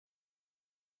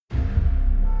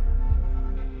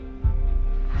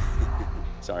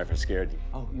Sorry if I scared you.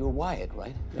 Oh, you're Wyatt,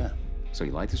 right? Yeah. So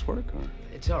you like this work, or?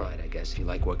 It's all right, I guess, if you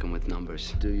like working with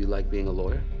numbers. Do you like being a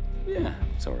lawyer? Yeah,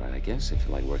 it's all right, I guess, if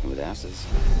you like working with asses.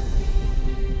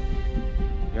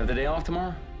 You have the day off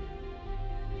tomorrow?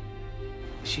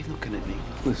 Is she looking at me?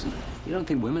 Listen, you don't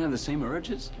think women have the same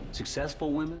urges?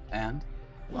 Successful women? And?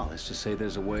 Well, let's just say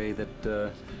there's a way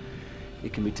that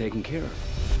it can be taken care of.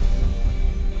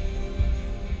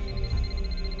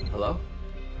 Hello?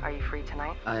 Are you free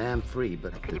tonight? I am free,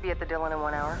 but... Could you be at the Dillon in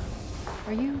 1 hour?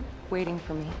 Are you waiting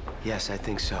for me? Yes, I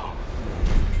think so.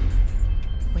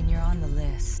 When you're on the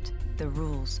list, the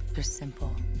rules are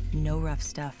simple. No rough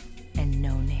stuff and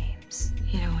no names.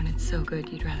 You know, when it's so good,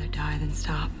 you'd rather die than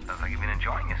stop. Sounds like you've been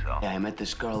enjoying yourself. Yeah, I met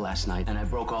this girl last night, and I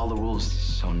broke all the rules,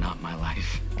 so not my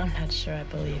life. I'm not sure I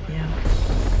believe you.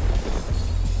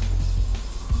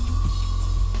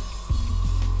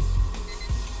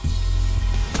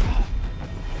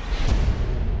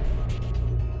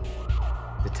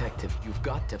 Detective, you've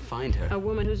got to find her. A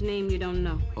woman whose name you don't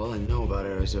know. All I know about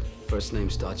her is her first name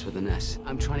starts with an S.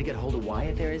 I'm trying to get hold of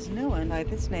Wyatt. There is no one by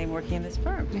this name working in this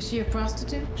firm. Is she a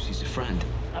prostitute? She's a friend.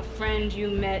 A friend you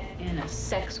met in a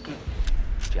sex group.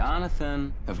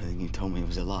 Jonathan. Everything you told me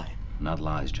was a lie. Not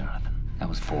lies, Jonathan. That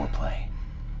was foreplay.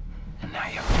 And now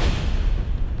you...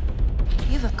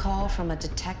 You have a call from a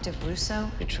Detective Russo?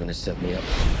 You're trying to set me up.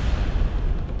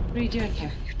 What are you doing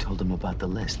here? You told him about the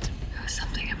list. There was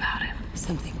something about him.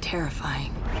 Something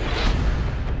terrifying.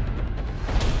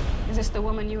 Is this the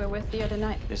woman you were with the other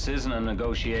night? This isn't a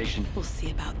negotiation. We'll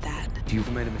see about that.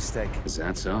 You've made a mistake. Is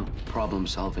that so? Problem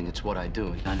solving, it's what I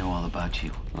do. I know all about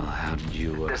you. Well, how did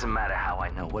you, Doesn't matter how I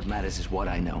know. What matters is what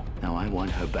I know. Now I want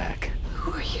her back.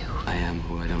 Who are you? I am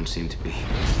who I don't seem to be.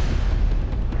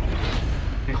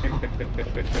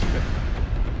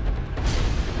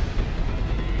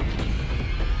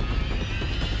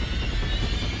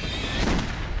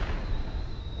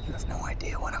 You have no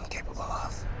idea what I'm capable of.